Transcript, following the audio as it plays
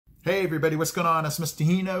Hey everybody, what's going on? It's Mr.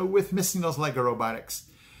 Hino with Missy Knows Lego Robotics.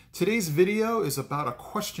 Today's video is about a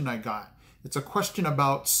question I got. It's a question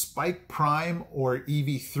about Spike Prime or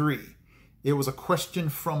EV3. It was a question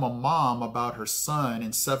from a mom about her son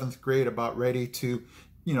in 7th grade about ready to,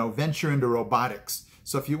 venture into robotics.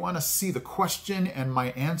 So if you want to see the question and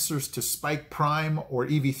my answers to Spike Prime or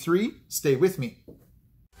EV3, stay with me.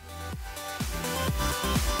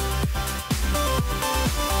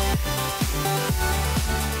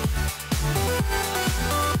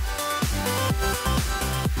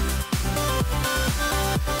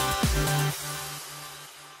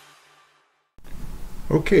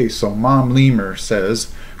 Okay, so Mom Lemur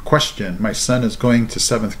says, question, my son is going to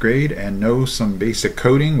 7th grade and knows some basic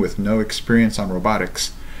coding with no experience on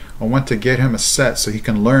robotics. I want to get him a set so he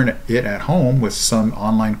can learn it at home with some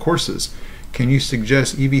online courses. Can you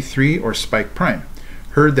suggest EV3 or Spike Prime?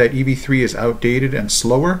 Heard that EV3 is outdated and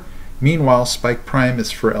slower. Meanwhile, Spike Prime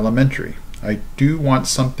is for elementary. I do want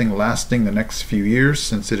something lasting the next few years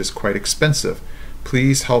since it is quite expensive.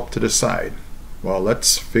 Please help to decide. Well,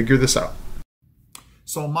 let's figure this out.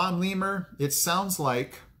 So Mom Lemur, it sounds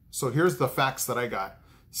like, so here's the facts that I got.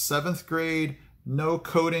 7th grade, no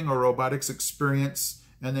coding or robotics experience,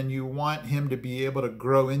 and then you want him to be able to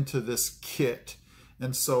grow into this kit.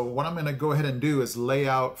 And so what I'm going to go ahead and do is lay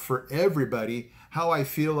out for everybody how I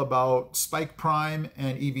feel about Spike Prime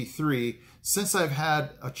and EV3. Since I've had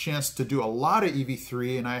a chance to do a lot of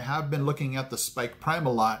EV3 and I have been looking at the Spike Prime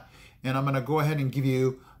a lot, and I'm going to go ahead and give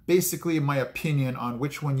you basically my opinion on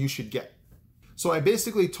which one you should get. So I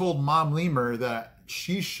basically told Mom Lemur that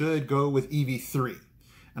she should go with EV3.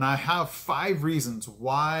 And I have 5 reasons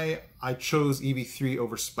why I chose EV3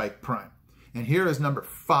 over Spike Prime. And here is number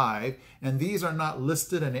 5. And these are not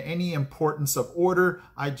listed in any importance of order.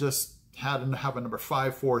 I just had to have a number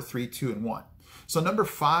 5, 4, 3, 2, and 1. So number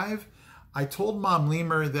 5, I told Mom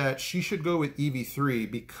Lemur that she should go with EV3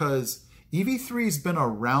 because EV3 has been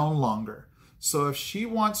around longer. So if she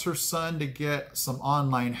wants her son to get some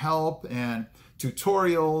online help and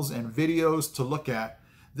tutorials and videos to look at,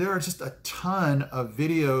 there are just a ton of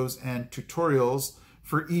videos and tutorials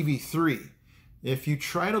for EV3. If you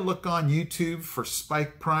try to look on YouTube for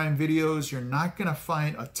Spike Prime videos, you're not going to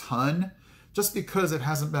find a ton just because it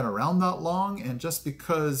hasn't been around that long and just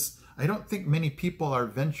because I don't think many people are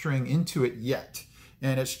venturing into it yet.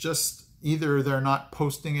 And it's just either they're not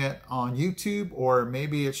posting it on YouTube or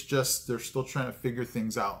maybe it's just they're still trying to figure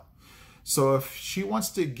things out. So if she wants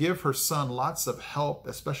to give her son lots of help,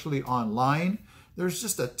 especially online, there's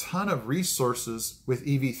just a ton of resources with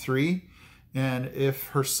EV3. And if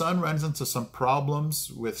her son runs into some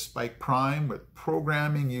problems with Spike Prime, with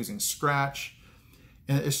programming using Scratch,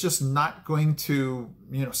 and it's just not going to,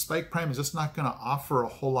 Spike Prime is just not going to offer a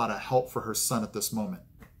whole lot of help for her son at this moment.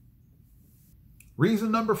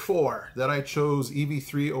 Reason number 4 that I chose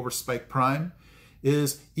EV3 over Spike Prime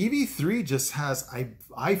is EV3 just has,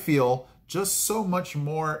 I feel, just so much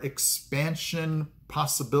more expansion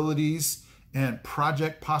possibilities and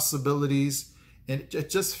project possibilities. And it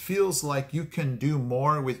just feels like you can do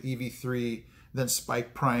more with EV3 than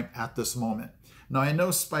Spike Prime at this moment. Now, I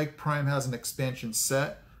know Spike Prime has an expansion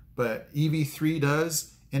set, but EV3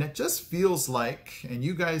 does. And it just feels like, and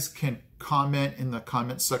you guys can comment in the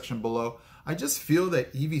comment section below, I just feel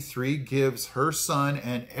that EV3 gives her son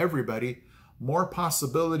and everybody more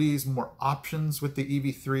possibilities, more options with the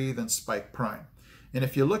EV3 than Spike Prime. And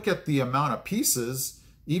if you look at the amount of pieces,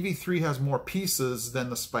 EV3 has more pieces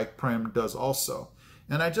than the Spike Prime does also.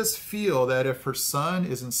 And I just feel that if her son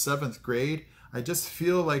is in 7th grade, I just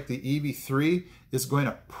feel like the EV3 is going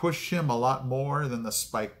to push him a lot more than the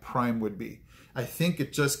Spike Prime would be. I think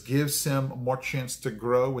it just gives him more chance to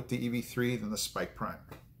grow with the EV3 than the Spike Prime.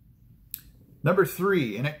 Number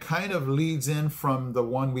 3, and it kind of leads in from the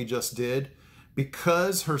one we just did,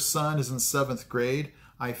 because her son is in 7th grade,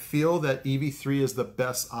 I feel that EV3 is the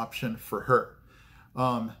best option for her.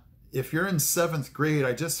 If you're in 7th grade,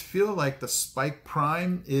 I just feel like the Spike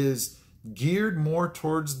Prime is geared more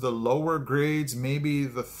towards the lower grades, maybe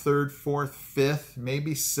the 3rd, 4th, 5th,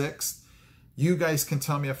 maybe 6th. You guys can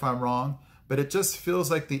tell me if I'm wrong, but it just feels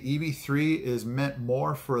like the EV3 is meant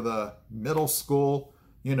more for the middle school,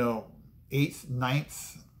 8th,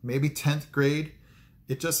 9th, maybe 10th grade.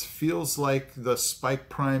 It just feels like the Spike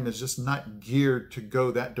Prime is just not geared to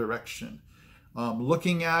go that direction.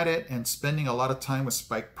 Looking at it and spending a lot of time with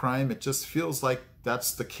Spike Prime, it just feels like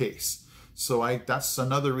that's the case. So that's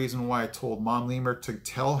another reason why I told Mom Lemur to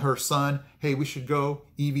tell her son, hey, we should go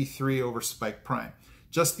EV3 over Spike Prime.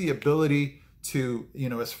 Just the ability to,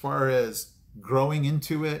 as far as growing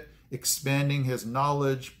into it, expanding his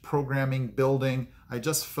knowledge, programming, building, I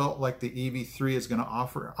just felt like the EV3 is going to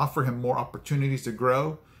offer him more opportunities to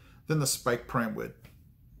grow than the Spike Prime would.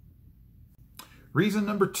 Reason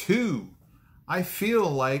number 2, I feel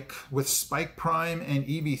like with Spike Prime and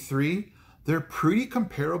EV3, they're pretty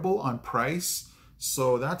comparable on price.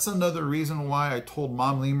 So that's another reason why I told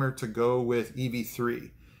Mom Lemur to go with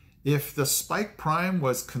EV3. If the Spike Prime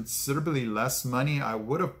was considerably less money, I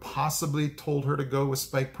would have possibly told her to go with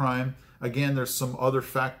Spike Prime. Again, there's some other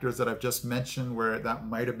factors that I've just mentioned where that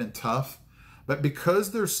might have been tough. But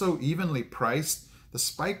because they're so evenly priced, the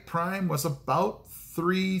Spike Prime was about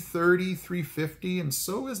 $330, $350, and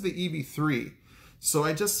so is the EV3. So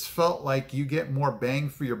I just felt like you get more bang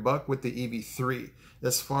for your buck with the EV3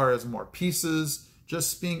 as far as more pieces,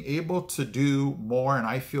 just being able to do more, and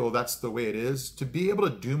I feel that's the way it is, to be able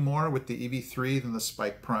to do more with the EV3 than the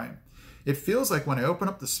Spike Prime. It feels like when I open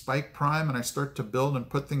up the Spike Prime and I start to build and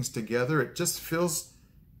put things together, it just feels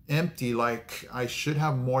empty, like I should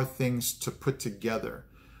have more things to put together.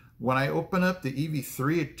 When I open up the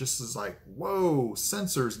EV3, it just is like, whoa,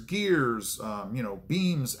 sensors, gears,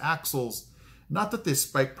 beams, axles. Not that the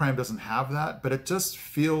Spike Prime doesn't have that, but it just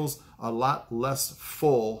feels a lot less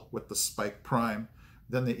full with the Spike Prime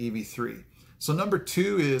than the EV3. So number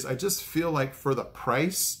 2 is I just feel like for the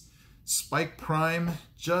price, Spike Prime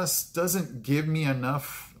just doesn't give me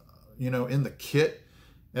enough, in the kit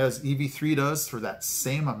as EV3 does for that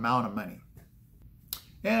same amount of money.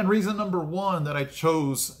 And reason number 1 that I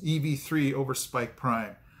chose EV3 over Spike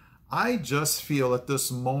Prime, I just feel at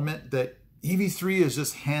this moment that EV3 is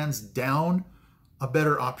just hands down a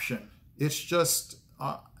better option. It's just,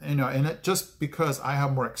 and it just because I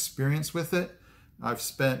have more experience with it. I've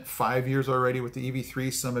spent 5 years already with the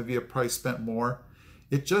EV3. Some of you have probably spent more.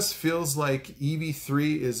 It just feels like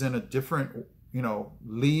EV3 is in a different,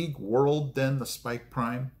 league world than the Spike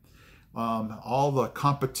Prime. All the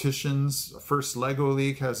competitions, first Lego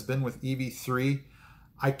League has been with EV3.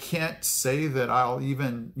 I can't say that I'll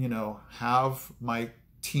even, have my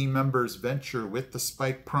team members venture with the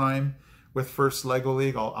Spike Prime with First Lego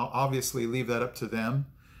League. I'll obviously leave that up to them.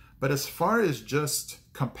 But as far as just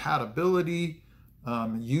compatibility,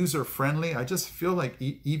 user-friendly, I just feel like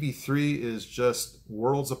EV3 is just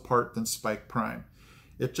worlds apart than Spike Prime.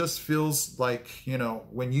 It just feels like,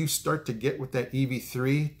 when you start to get with that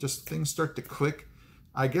EV3, just things start to click.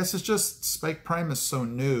 I guess it's just Spike Prime is so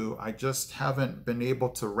new. I just haven't been able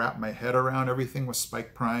to wrap my head around everything with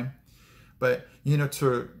Spike Prime. But,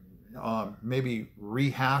 to maybe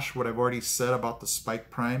rehash what I've already said about the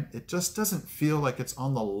Spike Prime, it just doesn't feel like it's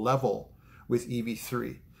on the level with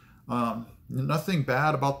EV3. Nothing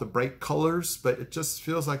bad about the bright colors, but it just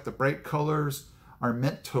feels like the bright colors are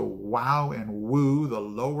meant to wow and woo the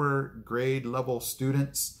lower grade level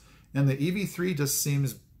students. And the EV3 just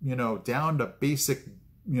seems, down to basic,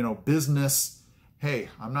 business. Hey,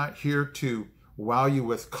 I'm not here to wow you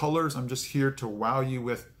with colors. I'm just here to wow you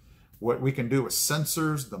with what we can do with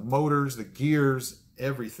sensors, the motors, the gears,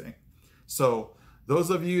 everything. So those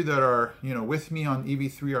of you that are, with me on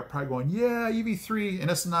EV3 are probably going, yeah, EV3.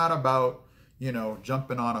 And it's not about,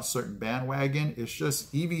 jumping on a certain bandwagon. It's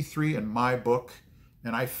just EV3 in my book.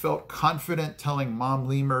 And I felt confident telling Mom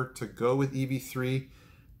Lemur to go with EV3.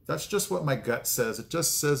 That's just what my gut says. It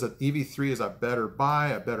just says that EV3 is a better buy,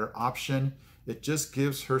 a better option. It just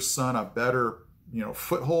gives her son a better,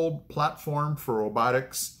 foothold platform for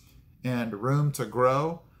robotics and room to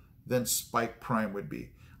grow than Spike Prime would be.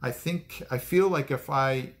 I feel like if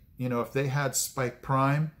they had Spike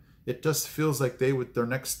Prime, it just feels like their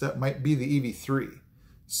next step might be the EV3.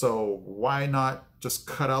 So why not just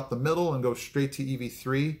cut out the middle and go straight to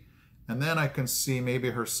EV3? And then I can see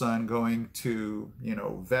maybe her son going to,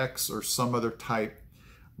 Vex or some other type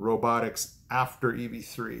robotics after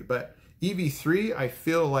EV3. But EV3, I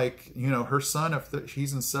feel like, her son, if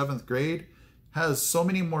he's in 7th grade, has so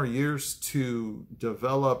many more years to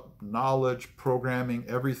develop knowledge, programming,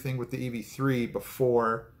 everything with the EV3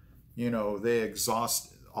 before, they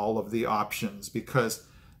exhaust all of the options. Because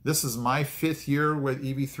this is my 5th year with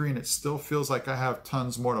EV3 and it still feels like I have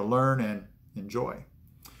tons more to learn and enjoy.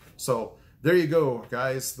 So there you go,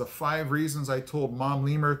 guys. The 5 reasons I told Mom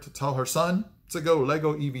Lemur to tell her son to go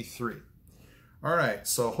Lego EV3. All right,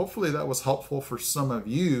 so hopefully that was helpful for some of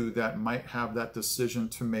you that might have that decision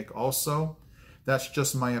to make also. That's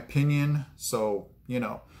just my opinion. So,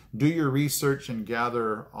 do your research and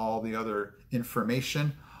gather all the other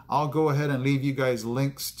information. I'll go ahead and leave you guys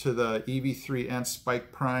links to the EV3 and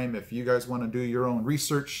Spike Prime. If you guys want to do your own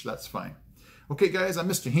research, that's fine. Okay, guys, I'm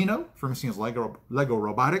Mr. Hino from Mr. Hino's Lego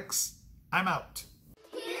Robotics. I'm out.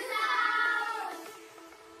 He's out.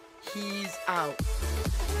 He's out.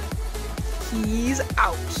 He's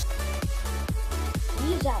out.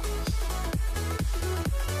 Peace out.